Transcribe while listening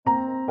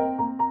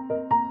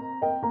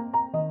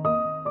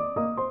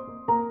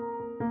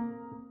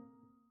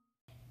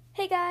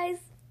guys,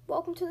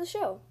 welcome to the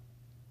show.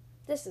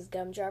 This is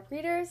Gumdrop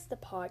Readers, the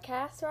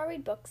podcast where I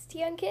read books to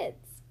young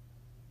kids.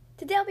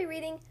 Today I'll be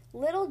reading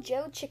Little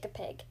Joe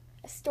Chickapig,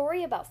 a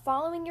story about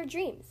following your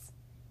dreams,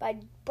 by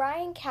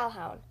Brian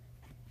Calhoun.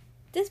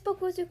 This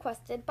book was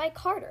requested by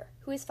Carter,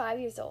 who is 5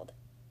 years old.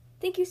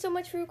 Thank you so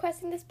much for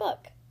requesting this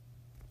book.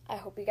 I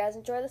hope you guys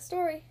enjoy the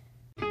story.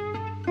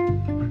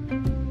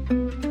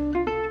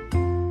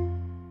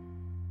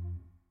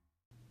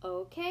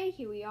 Okay,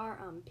 here we are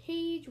on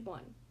page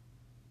 1.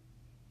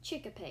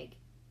 Chickapig,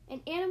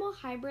 an animal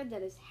hybrid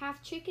that is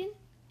half chicken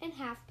and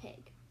half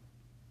pig.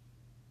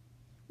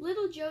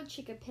 Little Joe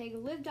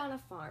Chickapig lived on a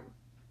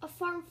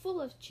farm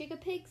full of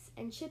chickapigs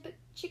and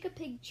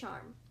chickapig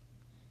charm.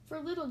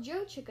 For little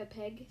Joe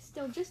Chickapig,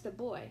 still just a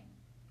boy,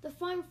 the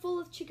farm full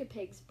of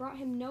chickapigs brought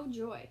him no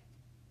joy.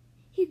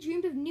 He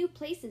dreamed of new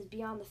places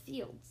beyond the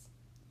fields,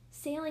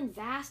 sailing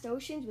vast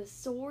oceans with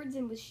swords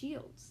and with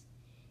shields.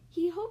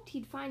 He hoped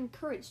he'd find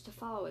courage to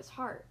follow his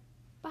heart,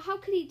 but how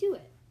could he do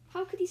it?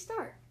 How could he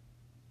start?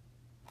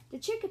 The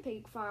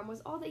chickapig farm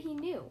was all that he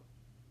knew,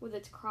 with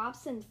its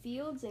crops and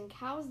fields and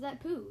cows that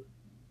pooh,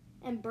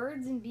 and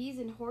birds and bees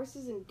and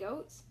horses and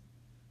goats.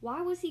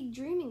 Why was he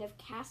dreaming of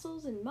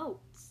castles and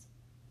moats?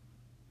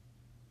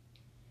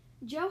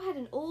 Joe had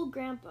an old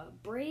grandpa,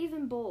 brave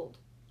and bold,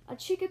 a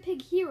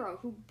chickapig hero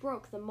who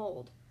broke the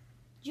mold.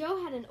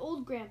 Joe had an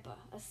old grandpa,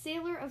 a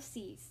sailor of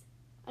seas,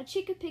 a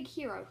chickapig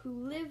hero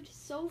who lived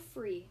so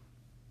free.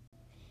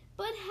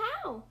 But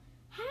how?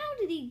 How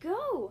did he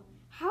go?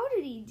 How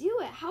did he do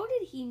it? How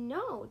did he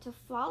know to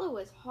follow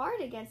his heart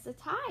against the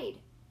tide?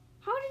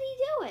 How did he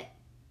do it?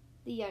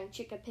 The young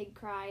chickapig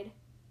cried.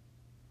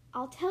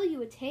 I'll tell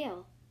you a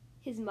tale,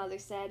 his mother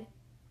said.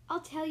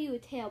 I'll tell you a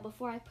tale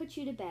before I put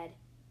you to bed.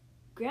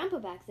 Grandpa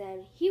back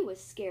then, he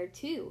was scared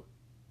too.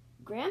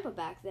 Grandpa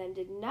back then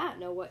did not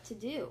know what to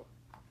do.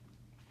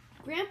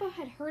 Grandpa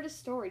had heard a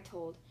story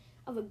told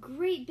of a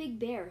great big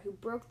bear who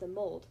broke the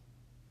mold.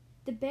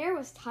 The bear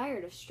was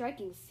tired of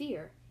striking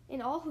fear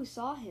in all who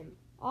saw him,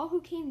 all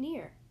who came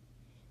near.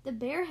 The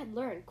bear had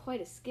learned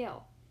quite a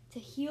skill to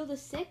heal the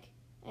sick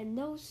and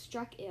those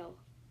struck ill.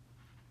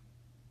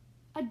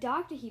 A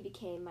doctor he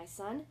became, my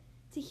son,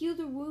 to heal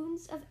the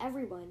wounds of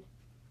everyone,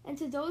 and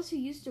to those who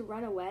used to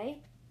run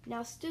away,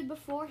 now stood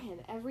before him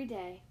every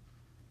day.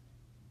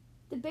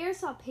 The bear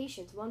saw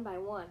patients one by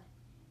one.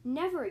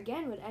 Never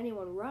again would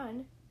anyone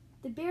run.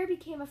 The bear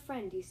became a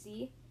friend, you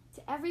see,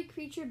 to every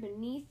creature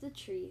beneath the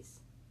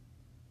trees.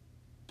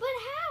 But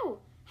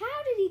how?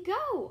 How did he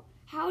go?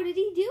 How did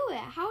he do it?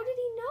 How did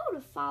he know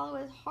to follow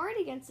his heart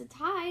against the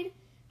tide?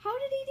 How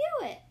did he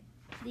do it?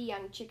 The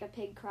young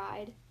chickapig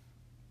cried.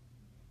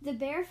 The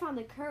bear found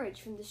the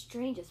courage from the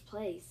strangest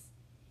place.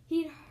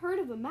 He'd heard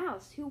of a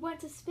mouse who went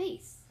to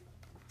space.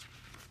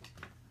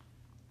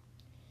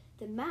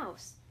 The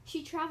mouse,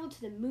 she traveled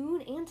to the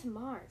moon and to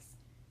Mars.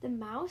 The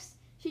mouse,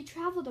 she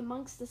traveled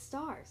amongst the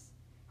stars.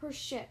 Her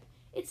ship,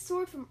 it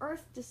soared from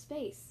Earth to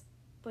space,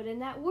 but in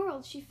that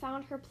world she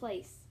found her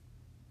place.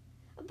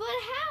 But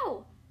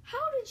how?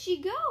 How did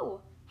she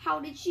go? How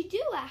did she do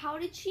it? How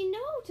did she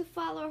know to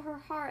follow her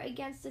heart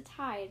against the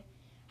tide?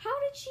 How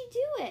did she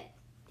do it?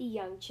 The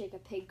young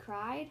chickapig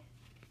cried.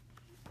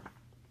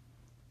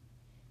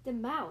 The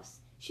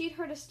mouse, she'd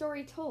heard a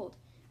story told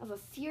of a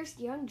fierce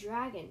young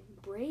dragon,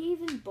 brave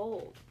and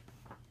bold.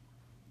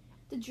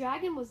 The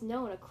dragon was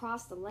known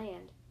across the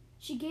land.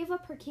 She gave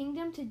up her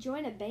kingdom to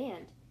join a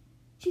band.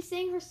 She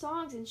sang her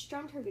songs and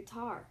strummed her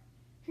guitar.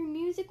 Her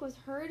music was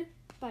heard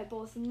by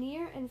both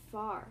near and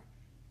far.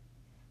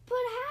 But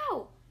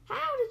how?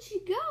 How did she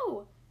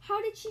go?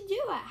 How did she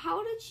do it?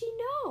 How did she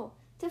know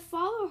to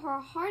follow her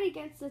heart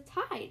against the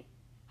tide?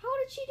 How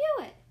did she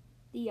do it?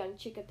 The young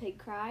chickapig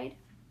cried.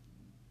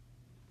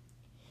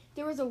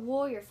 There was a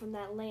warrior from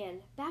that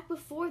land, back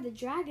before the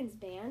dragon's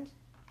band.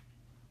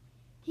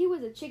 He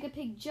was a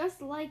chickapig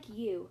just like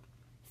you,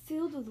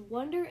 filled with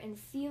wonder and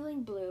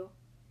feeling blue,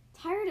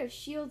 tired of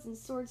shields and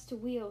swords to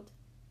wield.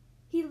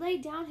 He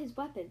laid down his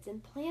weapons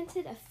and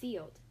planted a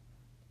field.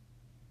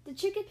 The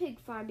chickapig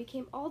farm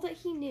became all that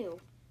he knew,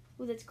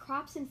 with its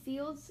crops and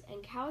fields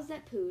and cows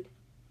that pooed,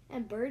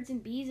 and birds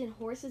and bees and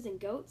horses and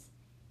goats.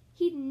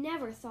 He'd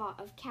never thought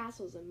of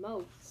castles and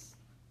moats.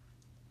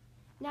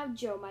 Now,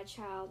 Joe, my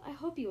child, I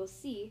hope you will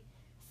see,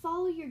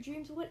 follow your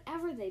dreams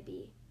whatever they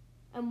be,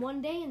 and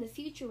one day in the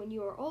future when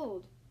you are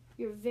old,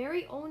 your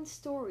very own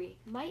story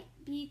might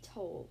be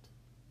told.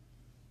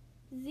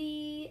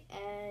 The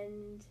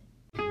end.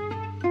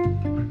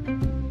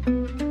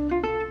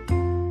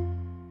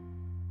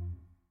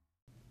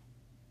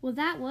 Well,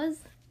 that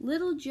was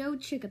Little Joe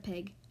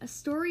Chickapig, a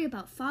story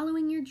about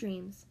following your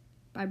dreams,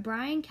 by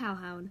Brian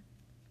Calhoun.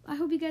 I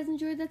hope you guys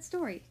enjoyed that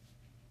story.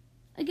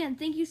 Again,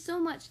 thank you so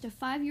much to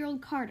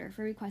 5-year-old Carter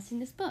for requesting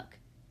this book.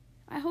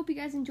 I hope you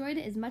guys enjoyed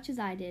it as much as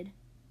I did.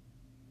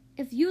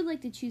 If you would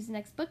like to choose the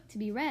next book to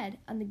be read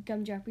on the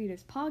Gumdrop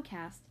Readers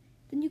podcast,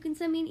 then you can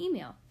send me an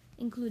email,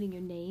 including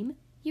your name,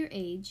 your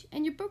age,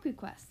 and your book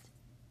request.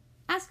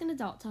 Ask an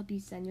adult to help you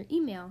send your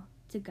email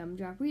to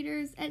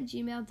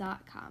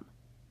gumdropreaders@gmail.com.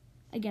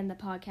 Again, the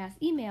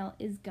podcast email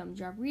is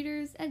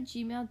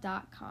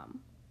gumdropreaders@gmail.com.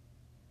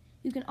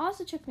 You can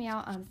also check me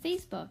out on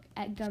Facebook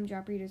at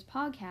Gumdrop Readers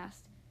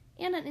Podcast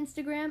and on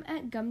Instagram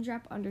at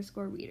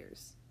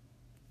gumdrop_readers.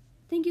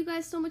 Thank you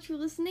guys so much for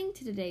listening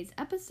to today's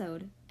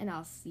episode, and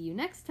I'll see you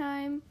next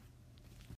time.